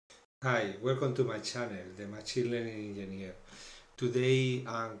Hi, welcome to my channel, The Machine Learning Engineer. Today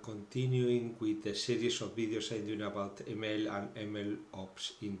I'm continuing with the series of videos I'm doing about ML and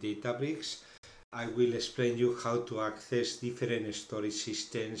MLOps in Databricks. I will explain you how to access different storage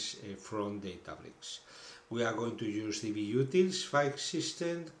systems from Databricks. We are going to use Dbutils file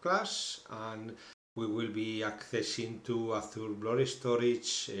system class, and we will be accessing to Azure Blob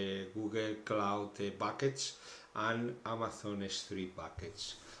Storage, Google Cloud buckets, and Amazon S3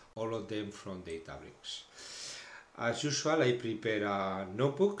 buckets, all of them from Databricks. As usual, I prepare a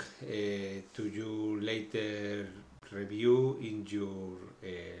notebook to you later review in your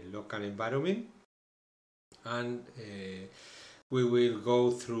local environment, and we will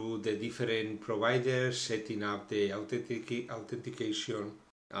go through the different providers, setting up the authentication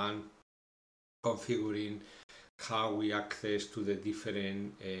and configuring how we access to the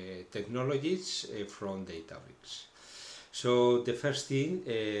different technologies from Databricks. So the first thing,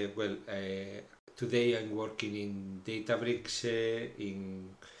 today I'm working in Databricks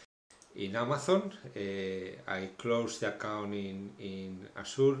in Amazon. I closed the account in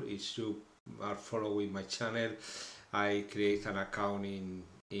Azure. If you are following my channel, I create an account in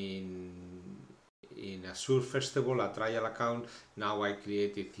Azure first of all, a trial account. Now I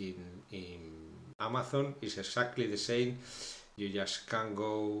create it in Amazon. It's exactly the same. You just can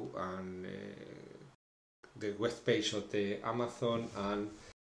go and the web page of the Amazon and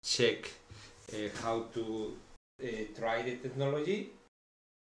check how to try the technology.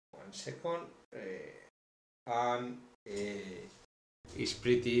 1 second. And it's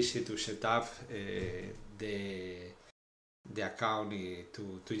pretty easy to set up the account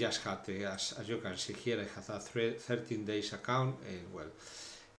to just have as you can see here. I have a 13 days account, and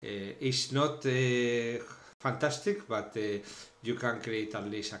it's not fantastic, but you can create at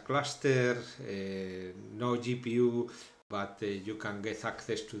least a cluster, no GPU, but you can get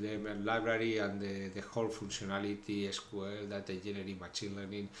access to the ML library and the whole functionality, SQL, data engineering, machine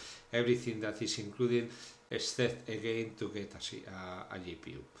learning, everything that is included, except again to get a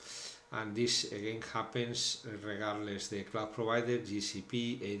GPU. And this again happens regardless the cloud provider,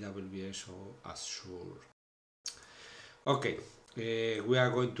 GCP, AWS or Azure. Okay. We are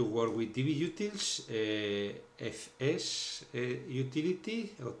going to work with Dbutils FS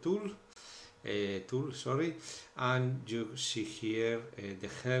utility or tool, and you see here the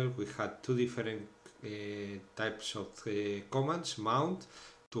help. We had two different types of commands: mount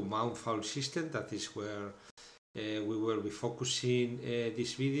to mount file system, that is where we will be focusing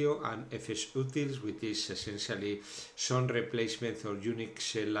this video, and FS utils, which is essentially some replacement or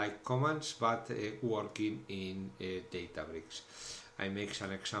Unix-like commands, but working in Databricks. I make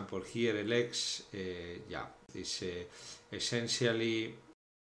an example here. LX, this essentially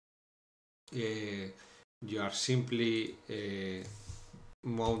you are simply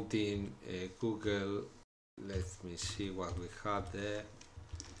mounting Google. Let me see what we had there.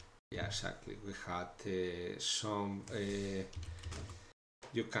 Yeah, exactly. We had some.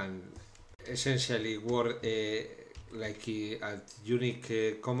 You can essentially work like at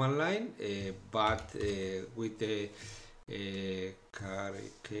unique command line, but with the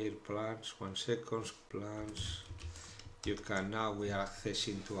care plans. 1 second, plans. You can now we are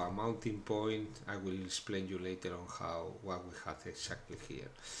accessing to a mounting point. I will explain you later on what we have exactly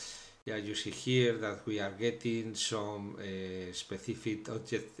here. Yeah, you see here that we are getting some specific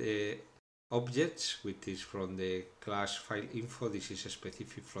objects, which is from the class file info. This is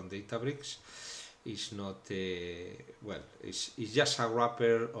specific from Databricks. It's not it's just a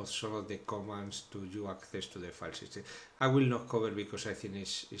wrapper of some of the commands to you access to the file system. I will not cover because I think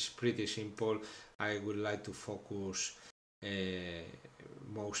it's pretty simple. I would like to focus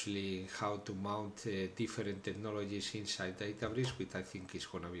mostly how to mount different technologies inside Databricks, which I think is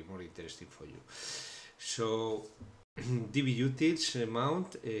going to be more interesting for you. So Dbutils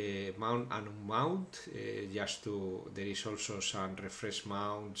mount and unmount, there is also some refresh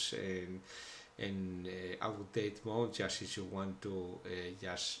mounts and update mode, just if you want to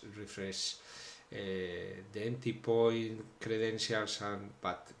just refresh the endpoint credentials,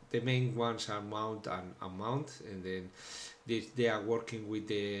 but the main ones are mount and unmount, and then they are working with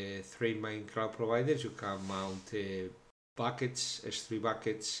the three main cloud providers. You can mount buckets, S3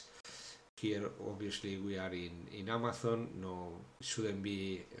 buckets. Here obviously we are in Amazon, no, it shouldn't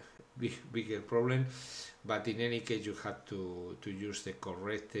be bigger problem, but in any case you have to use the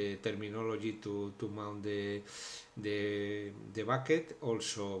correct terminology to mount the bucket.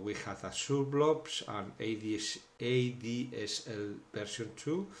 Also we have Azure blobs and ADSL version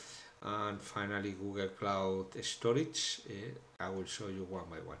 2, and finally Google Cloud Storage. I will show you one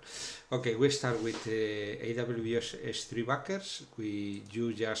by one. Okay, we start with AWS S3 buckets.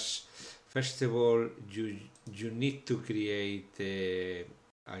 You just, first of all, you need to create a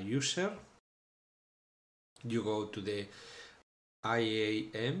user. You go to the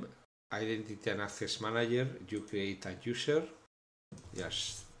IAM, Identity and Access Manager. You create a user.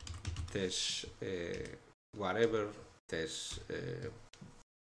 Just test whatever, test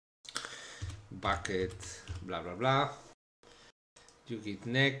bucket, blah blah blah. You get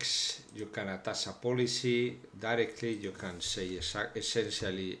next. You can attach a policy directly. You can say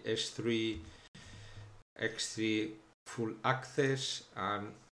essentially S3, X3 full access, and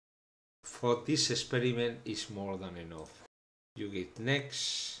for this experiment is more than enough. You get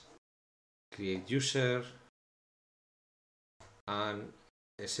next, create user, and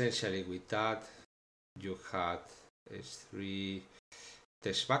essentially with that you had S3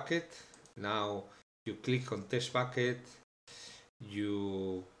 test bucket. Now you click on test bucket,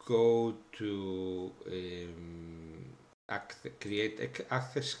 you go to create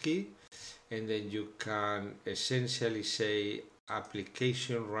access key, and then you can essentially say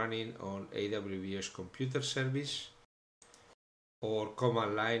application running on AWS computer service, or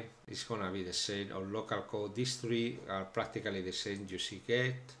command line is gonna be the same, or local code. These three are practically the same. You see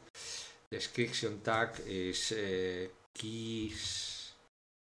get. Description tag is key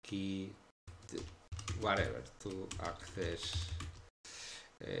whatever to access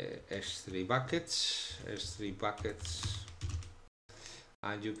S3 buckets,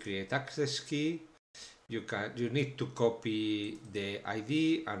 and you create access key. You need to copy the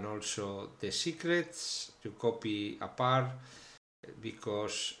ID and also the secrets. You copy apart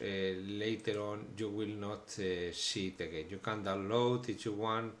because later on you will not see it again. You can download if you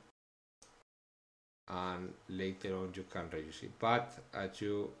want, and later on you can reuse it. But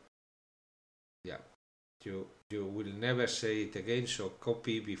you will never say it again. So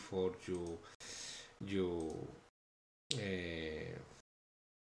copy before you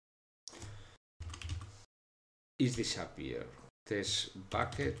is disappear. Test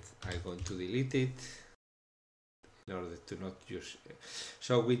bucket, I'm going to delete it in order to not use it.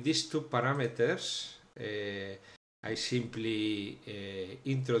 So with these two parameters, I simply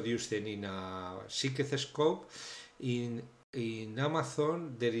introduce them in a secret scope. In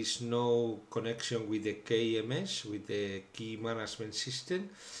Amazon, there is no connection with the KMS, with the key management system,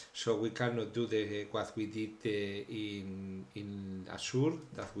 so we cannot do what we did in Azure,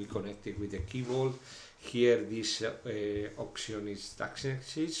 that we connected with the key vault. Here, this option is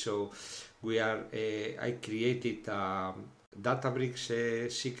exists, so I created a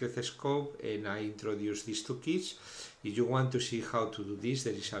Databricks secret scope, and I introduced these two keys. If you want to see how to do this,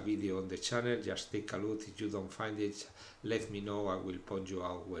 there is a video on the channel. Just take a look. If you don't find it, let me know. I will point you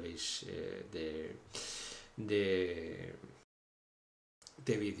out where is the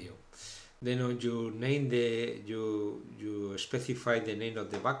video. Then when you name you specify the name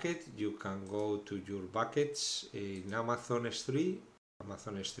of the bucket, you can go to your buckets in Amazon S3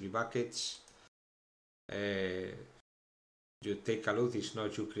 buckets. You take a look. It's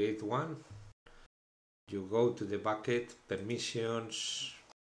not you create one. You go to the bucket permissions,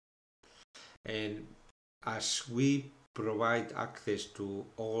 and as we provide access to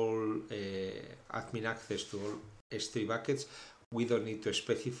all admin access to all S3 buckets, we don't need to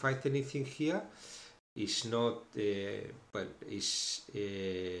specify anything here. It's not it's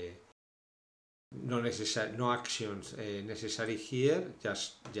no necessary, no actions necessary here.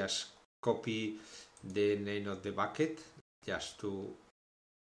 Just copy the name of the bucket just to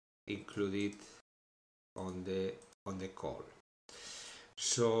include it on the call.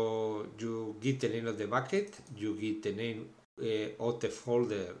 So you get the name of the bucket, you get the name of the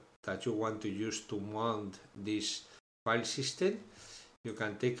folder that you want to use to mount this file system. You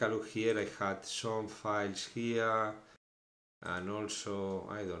can take a look here. I had some files here, and also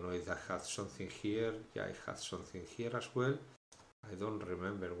I don't know if I had something here. Yeah, I had something here as well. I don't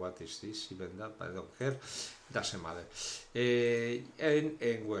remember what is this, even that, but I don't care. Doesn't matter.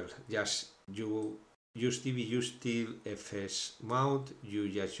 And well, just you use Dbutils FS mount. You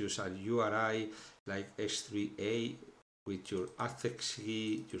just use a URI like S3A with your access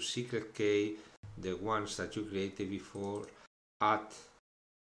key, your secret key, the ones that you created before, add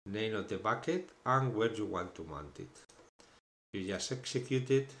name of the bucket and where you want to mount it. You just execute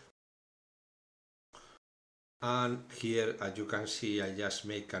it. And here, as you can see, I just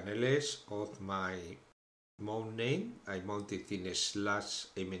make an ls of my mount name. I mount it in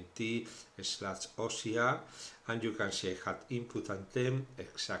 /mnt/ocr, and you can see I had input and temp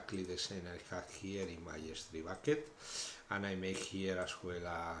exactly the same I have here in my S3 bucket, and I make here as well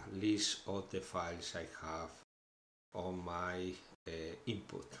a list of the files I have on my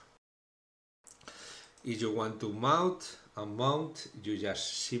input. If you want to mount, you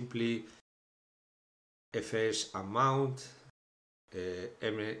just simply fs and mount.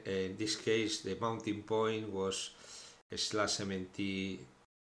 In this case, the mounting point was /mnt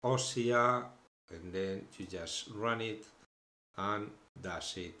ocr, and then you just run it, and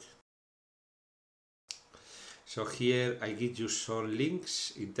that's it. So here I give you some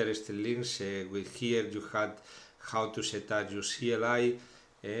links, interesting links. With here you had how to set up your CLI.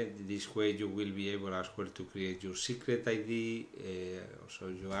 This way you will be able as well to create your secret ID, also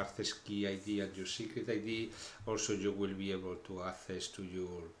your access key ID and your secret ID. Also you will be able to access to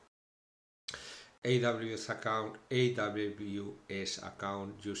your AWS account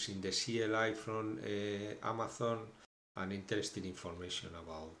using the CLI from Amazon, and interesting information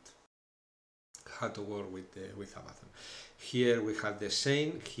about how to work with Amazon. Here we have the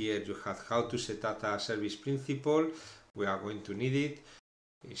same. Here you have how to set up a service principal. We are going to need it.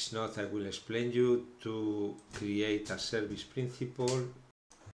 It's not, I will explain you. To create a service principal,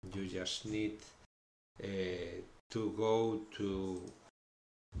 you just need to go to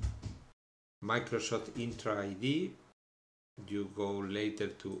Microsoft Intra ID. You go later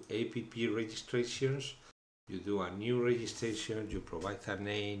to app registrations. You do a new registration. You provide a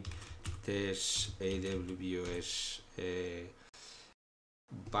name, test AWS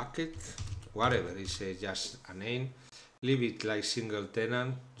bucket, whatever. It's just a name. Leave it like single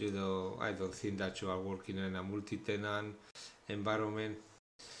tenant. I don't think that you are working in a multi-tenant environment.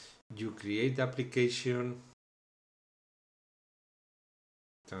 You create the application.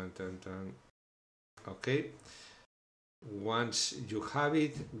 Okay. Once you have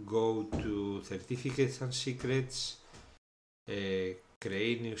it, go to certificates and secrets,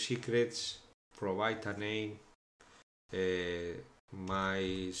 create new secrets, provide a name,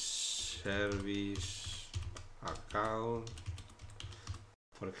 my service account,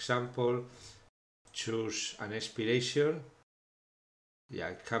 for example. Choose an expiration.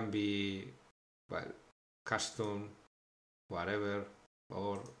 It can be, well, custom, whatever,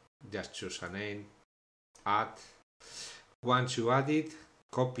 or just choose a name. Add. Once you add it,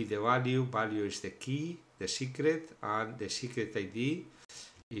 copy the value. Value is the key, the secret, and the secret ID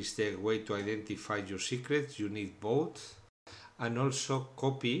is the way to identify your secrets. You need both. And also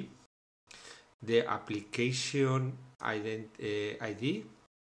copy the application ID,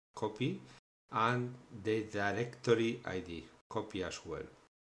 copy, and the directory ID, copy as well.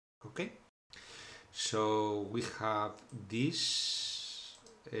 Okay, so we have this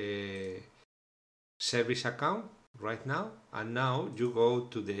service account right now, and now you go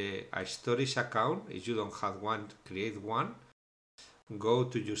to the storage account. If you don't have one, create one. Go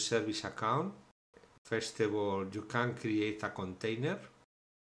to your service account. First of all, you can create a container.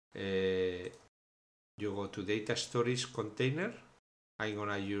 You go to data storage container. I'm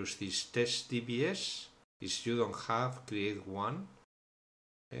gonna use this test DBS. If you don't have, create one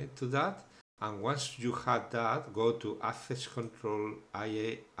to that. And once you have that, go to access control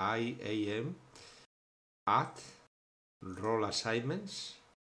IAM, add role assignments.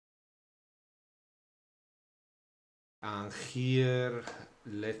 And here,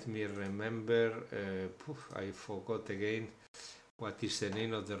 let me remember, I forgot again what is the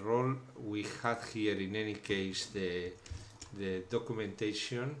name of the role. We had here, in any case, the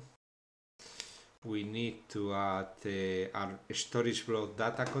documentation. We need to add our storage block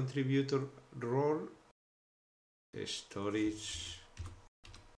data contributor role. Storage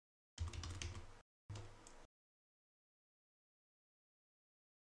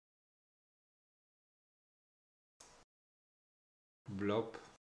blob,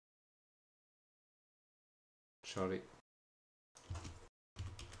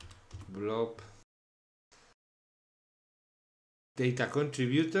 blob data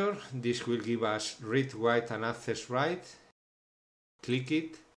contributor. This will give us read, write, and access write. Click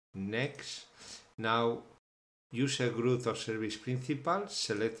it, next. Now user group or service principal,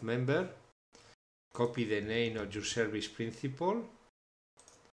 select member, copy the name of your service principal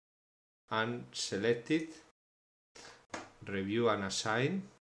and select it, review and assign.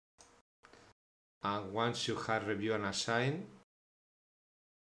 And once you have review and assign,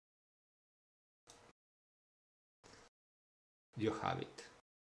 you have it.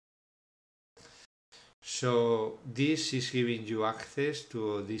 So this is giving you access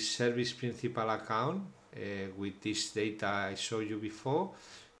to this service principal account with this data I showed you before,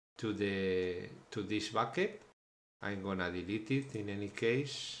 to this bucket. I'm gonna delete it in any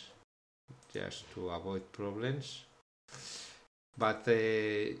case, just to avoid problems. But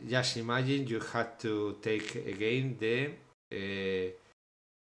just imagine you had to take again the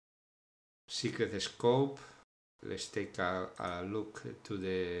secret scope. Let's take a look to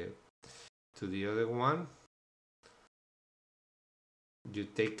the other one. You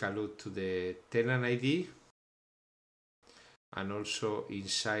take a look to the tenant ID, and also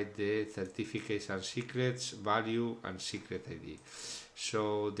inside the certificates and secrets, value and secret ID.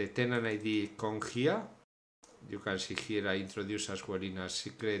 So the tenant ID come here. You can see here I introduce as well in a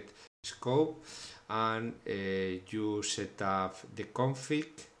secret scope, and you set up the config,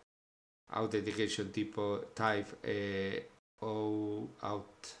 authentication type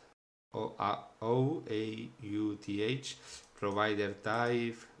OAuth, provider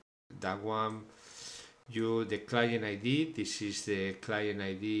type, that one. The client ID, this is the client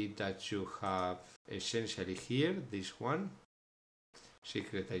ID that you have essentially here, this one,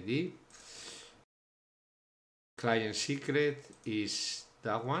 secret ID. Client secret is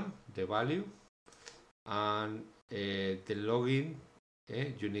that one, the value, and the login,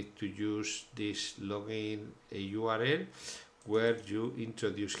 you need to use this login URL where you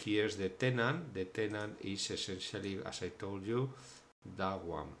introduce here the tenant. The tenant is essentially, as I told you, that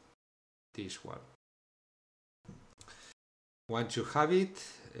one, this one. Once you have it,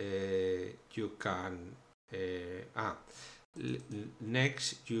 you can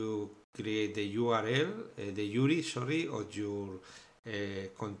next you create the URL, the URI, of your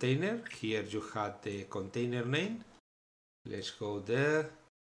container. Here you have the container name. Let's go there.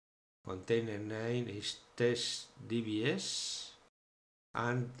 Container name is test DBS,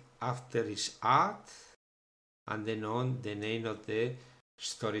 and after is add, and then on the name of the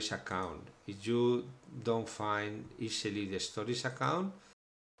storage account. If you don't find easily the storage account,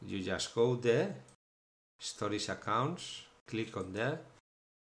 you just go there, storage accounts, click on there,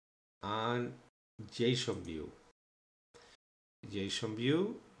 and JSON view. JSON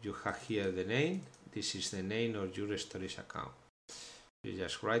view, you have here the name. This is the name of your storage account. You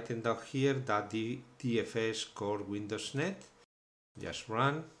just write it down here, that DFS core Windows Net, just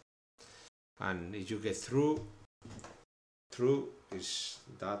run, and if you get through is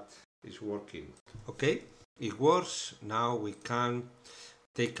that is working. Okay, it works. Now we can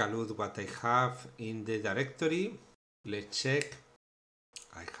take a look what I have in the directory. Let's check.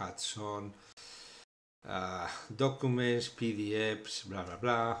 I had some documents, PDFs, blah blah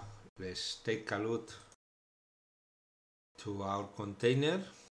blah. Let's take a look to our container,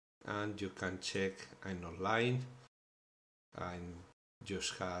 and you can check I'm online. I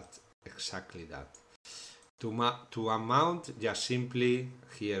just had exactly that. To mount, just simply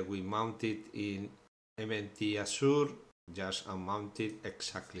here we mount it in MNT Azure, just unmount it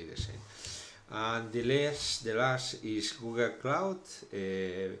exactly the same. And the last is Google Cloud.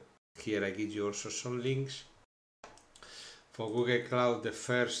 Here I give you also some links. For Google Cloud, the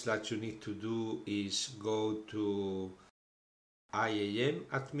first that you need to do is go to IAM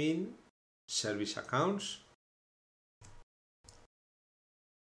admin, service accounts.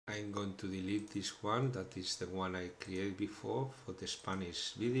 I'm going to delete this one, that is the one I created before for the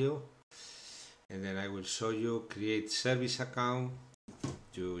Spanish video. And then I will show you create service account.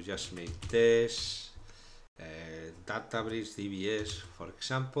 You just make test, Databricks, DBS, for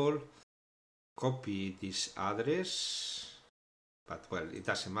example. Copy this address, but well, it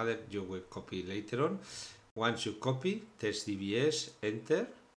doesn't matter, you will copy later on. Once you copy, test DBS, enter.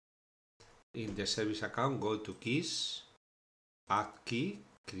 In the service account, go to keys, add key,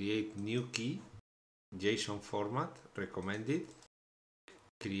 create new key, JSON format, recommended,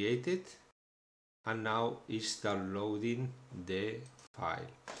 create it, and now it's downloading the file.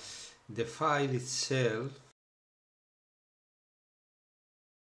 The file itself,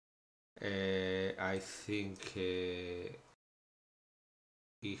 I think we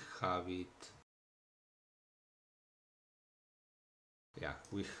have it. Yeah,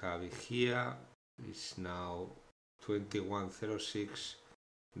 we have it here. It's now 2106.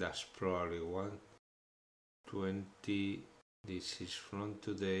 That's probably 120. This is from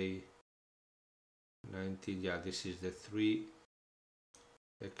today. 19. Yeah, this is the 3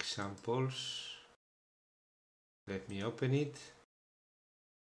 examples. Let me open it.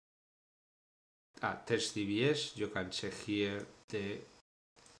 Test DBS. You can check here the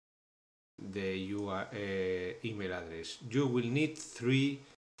email address. You will need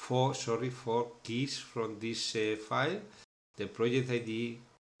four keys from this file: the project ID,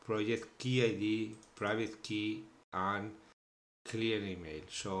 project key ID, private key, and clear email.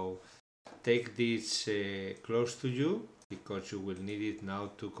 So take this close to you because you will need it now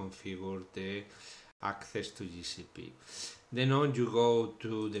to configure the access to GCP. Then on you go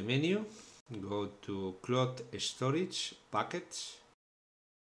to the menu, go to cloud storage buckets,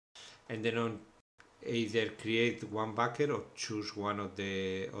 and then on either create one bucket or choose one of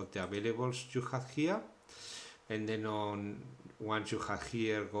the availables you have here. And then once you have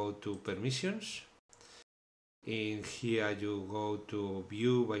here, go to permissions. In here you go to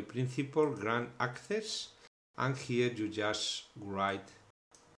view by principal, grant access, and here you just write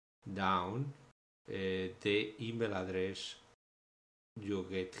down the email address you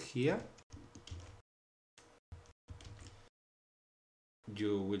get here.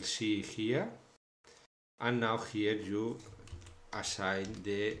 You will see here, and now here you assign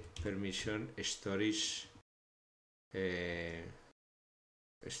the permission storage. It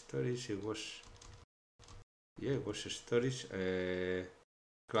was storage,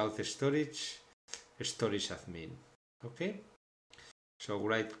 cloud storage admin. Okay, so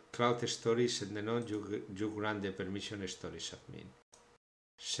write cloud storage, and then on you grant the permission storage admin.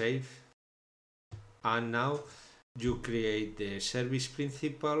 Save, and now you create the service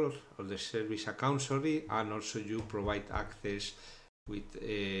principal or the service account, and also you provide access with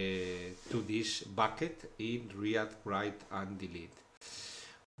to this bucket in read, write, and delete.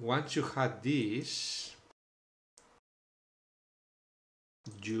 Once you have this,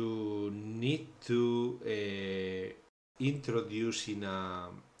 you need to introduce in a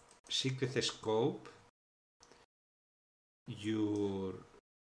secret scope your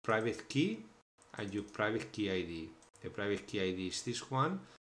private key and your private key ID. The private key ID is this one,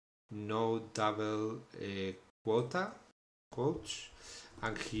 no double quotes,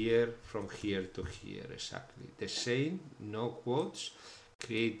 and here from here to here, exactly the same, no quotes.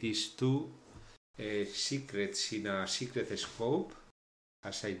 Create these two secrets in a secret scope,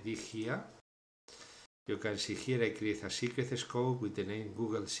 as I did here. You can see here I create a secret scope with the name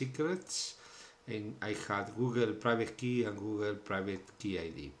Google Secrets, and I had Google private key and Google private key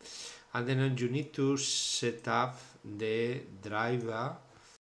ID. And then you need to set up the driver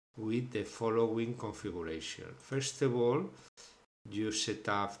with the following configuration. First of all, you set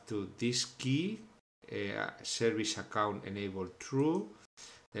up to this key service account enabled true.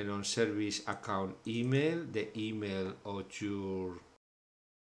 Then on service account email, the email of your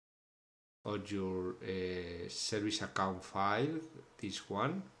service account file, this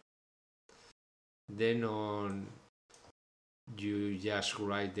one. Then on you just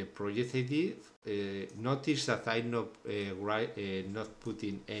write the project ID. Notice that I'm not not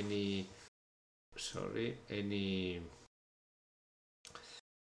putting any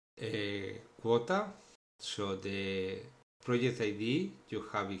quota. So the project ID you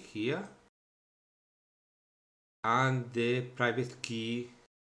have it here, and the private key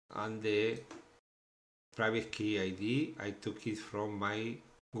and the private key ID I took it from my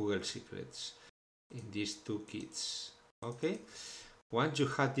Google Secrets in these two kits. Okay, once you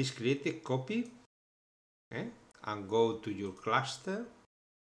have this created, copy and go to your cluster,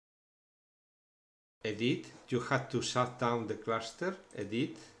 edit. You have to shut down the cluster,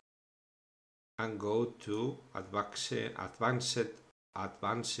 edit, and go to advanced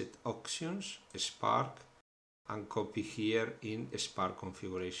options, Spark, and copy here in Spark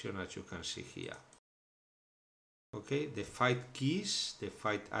configuration, as you can see here. Okay, the 5 keys, the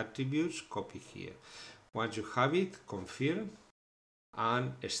 5 attributes, copy here. Once you have it, confirm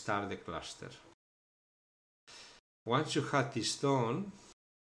and start the cluster. Once you have this done,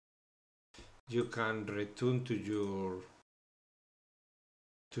 you can return to your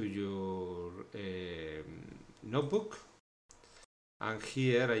notebook, and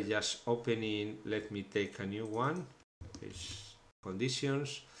here I just open in, let me take a new one, it's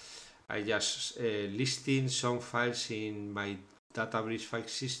conditions. I just listing some files in my Databricks file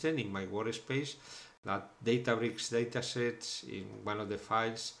system in my workspace, that Databricks datasets in one of the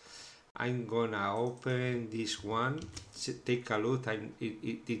files. I'm gonna open this one, take a look.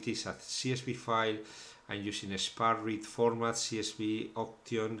 It is a CSV file. I'm using a Spark read format, CSV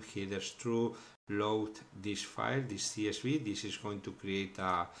option, headers true, load this file, this CSV. This is going to create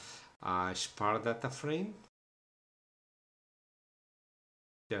a Spark data frame.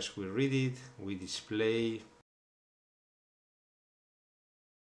 Just we read it, we display.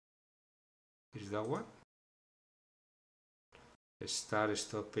 Is that one? Start,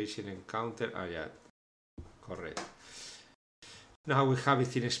 stop, patient encounter. Oh yeah, correct. Now we have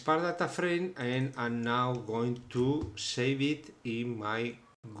it in a Spark data frame, and I'm now going to save it in my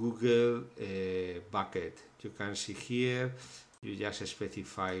Google bucket. You can see here, you just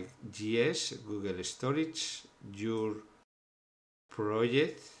specify GS, Google Storage, your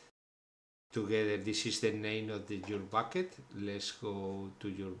project, together. This is the name of your bucket. Let's go to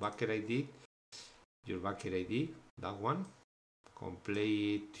your bucket ID. Your bucket ID, that one.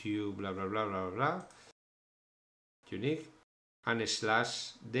 Complete to blah blah blah blah blah. Unique, and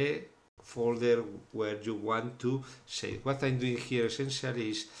slash the folder where you want to save. What I'm doing here essentially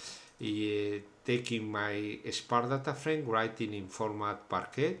is taking my Spark data frame, writing in format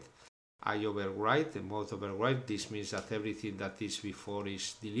Parquet. I overwrite, the mode overwrite. This means that everything that is before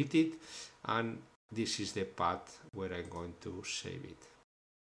is deleted, and this is the path where I'm going to save it.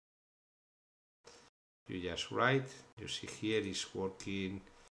 You just write, you see here is working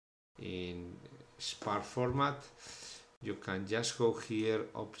in Spark format. You can just go here,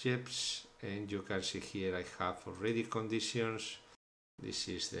 objects, and you can see here I have already conditions. This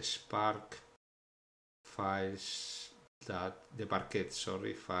is the Spark files that, the Parquet,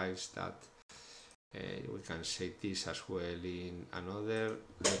 sorry, files that we can say this as well in another.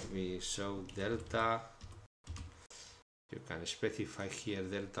 Let me show Delta. You can specify here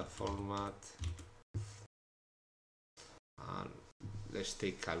Delta format. And let's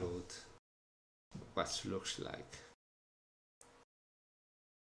take a look what looks like.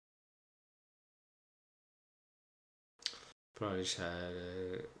 Probably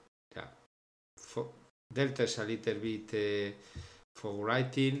yeah. Delta is a little bit for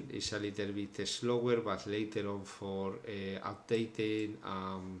writing, is a little bit slower, but later on for updating,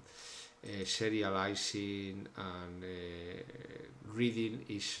 serializing, and reading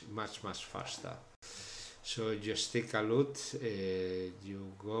is much faster. So just take a look.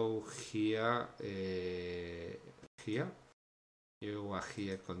 You go here, you are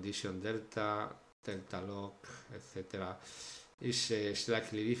here condition delta log, etc. Is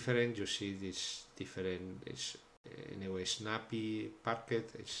slightly different. You see this different is anyway snappy Parquet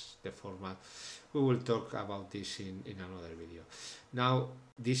is the format. We will talk about this in another video. Now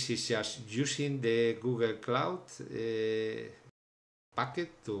this is just using the Google Cloud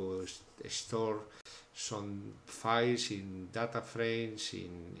bucket to store some files in data frames,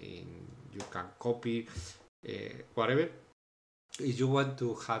 in you can copy whatever. If you want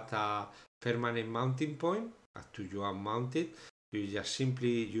to have a permanent mounting point to you unmount it, you just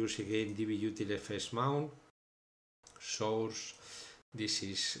simply use again Dbutils FS mount source. This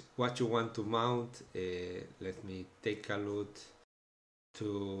is what you want to mount. Let me take a look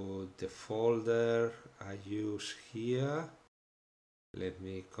to the folder I use here. Let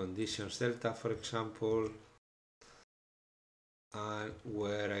me conditions delta, for example, and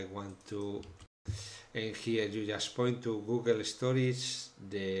where I want to, and here you just point to Google Storage,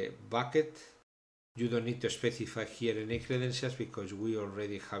 the bucket. You don't need to specify here any credentials because we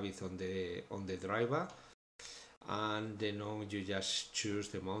already have it on the driver. And then on you just choose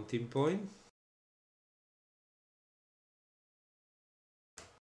the mounting point.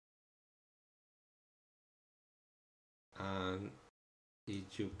 And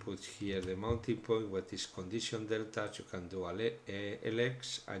if you put here the mounting point, what is condition delta, you can do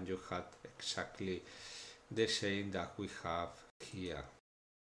LX, and you have exactly the same that we have here.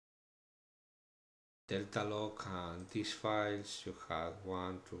 Delta log and these files, you have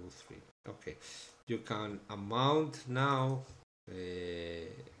 1, 2, 3. Okay, you can mount now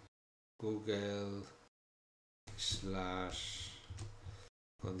Google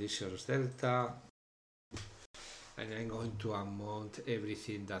 / conditions delta. And I'm going to unmount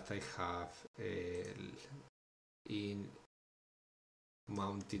everything that I have in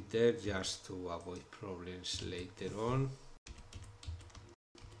mounted there, just to avoid problems later on.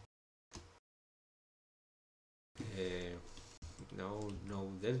 No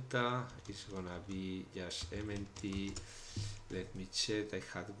delta, it's gonna be just MNT. Let me check. I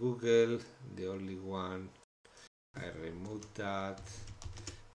had Google, the only one. I removed that,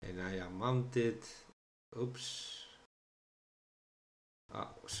 and I am mounted. Oops.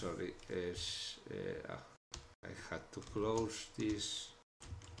 Sorry, I had to close this.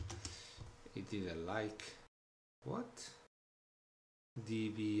 It didn't like. What?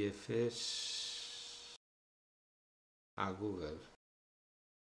 DBFS. Google.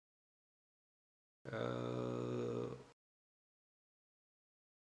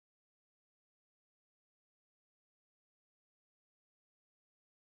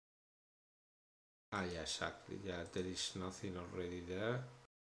 Yeah, exactly. Yeah, there is nothing already there.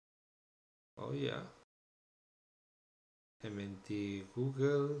 Oh yeah. MNT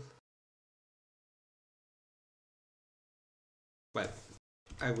Google. Well,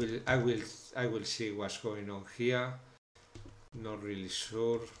 I will see what's going on here. Not really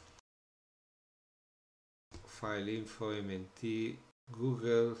sure. File info MNT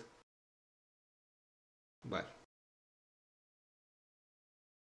Google. Well,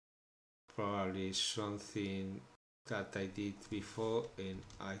 probably something that I did before and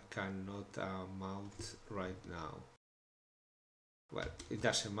I cannot mount right now. Well, it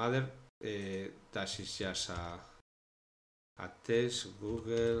doesn't matter. That is just a test.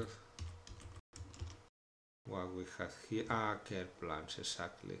 Google. What we have here? Care plans,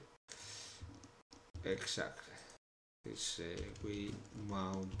 exactly. This we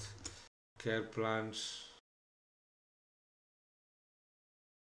mount care plans.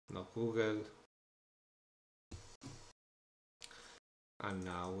 No Google. And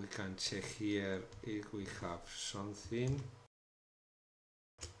now we can check here if we have something.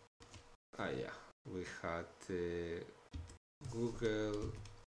 Yeah, we had Google,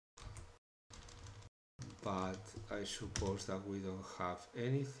 but I suppose that we don't have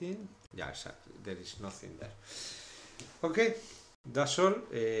anything. Yeah, exactly. There is nothing there. Okay, that's all.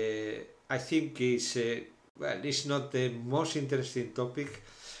 I think it's it's not the most interesting topic,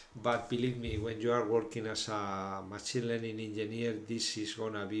 but believe me, when you are working as a machine learning engineer, this is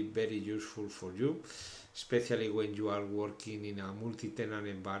gonna be very useful for you, especially when you are working in a multi-tenant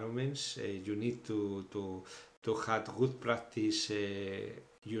environments. You need to have good practice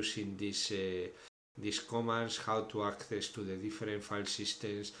using these commands, how to access to the different file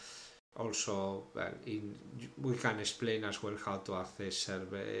systems. Also, we can explain as well how to access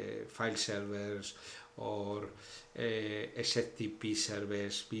file servers or SFTP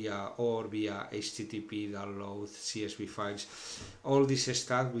servers via HTTP download CSV files. All this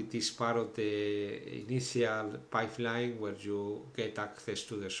stuff with this part of the initial pipeline where you get access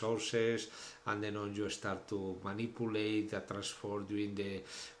to the sources and then on you start to manipulate the transform during the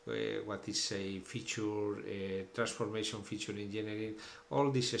what is a feature transformation feature engineering.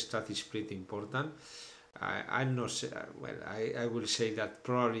 All this stuff is pretty important. I'm not well. I will say that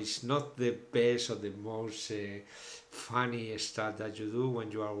probably it's not the best or the most funny stuff that you do when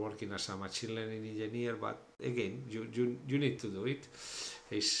you are working as a machine learning engineer. But again, you need to do it.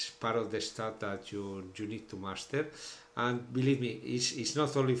 It's part of the stuff that you need to master. And believe me, it's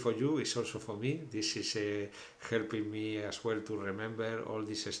not only for you, it's also for me. This is helping me as well to remember all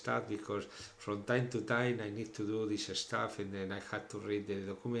this stuff, because from time to time I need to do this stuff and then I had to read the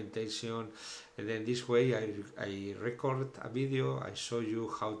documentation, and then this way I record a video, I show you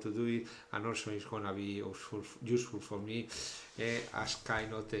how to do it, and also it's gonna be useful for me as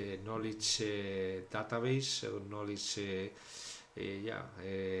kind of the knowledge database or knowledge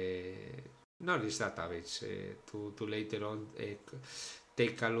knowledge database to later on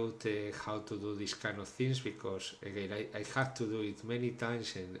take a look how to do these kind of things, because again I had to do it many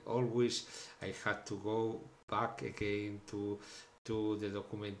times and always I had to go back again to the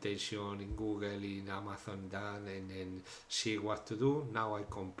documentation in Google, in Amazon, and then see what to do. Now I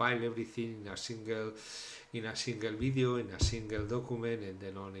compile everything in a single video, in a single document, and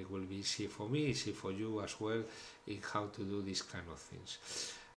then on it will be easy for me, easy for you as well, in how to do these kind of things.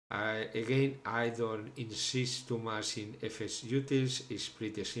 Again, I don't insist too much in FS utils. It's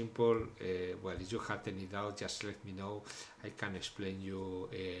pretty simple. Well, if you have any doubt, just let me know. I can explain you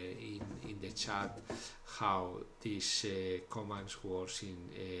in the chat how these commands works in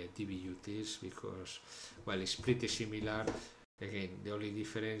Dbutils, because well, it's pretty similar. Again, the only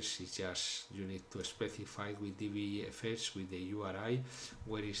difference is just you need to specify with DBFS, with the URI,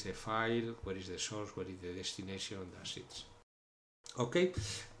 where is the file, where is the source, where is the destination. That's it. Okay,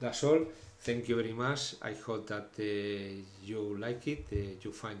 that's all. Thank you very much. I hope that you like it,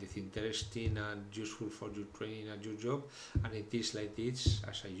 you find it interesting and useful for your training and your job. And it is like this,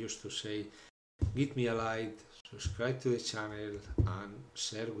 as I used to say, give me a like, subscribe to the channel, and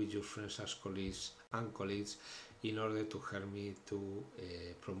share with your friends and colleagues in order to help me to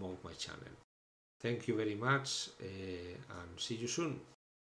promote my channel. Thank you very much and see you soon.